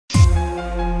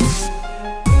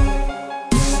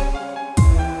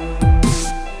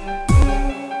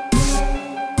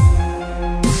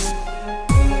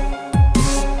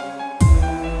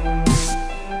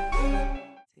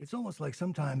almost like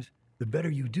sometimes the better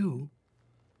you do,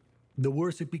 the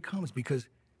worse it becomes because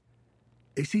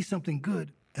they see something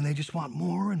good and they just want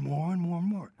more and more and more and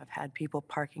more. I've had people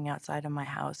parking outside of my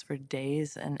house for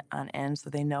days and on end so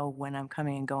they know when I'm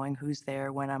coming and going, who's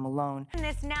there, when I'm alone. In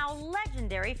this now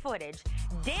legendary footage,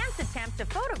 Dan's attempt to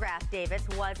photograph Davis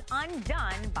was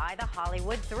undone by the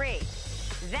Hollywood Three.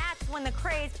 That's when the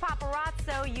crazed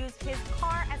paparazzo used his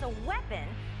car as a weapon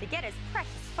to get his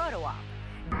precious photo op.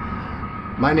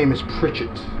 My name is Pritchett,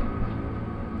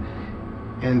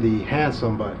 and the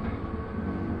handsome but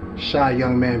shy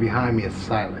young man behind me is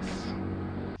Silas.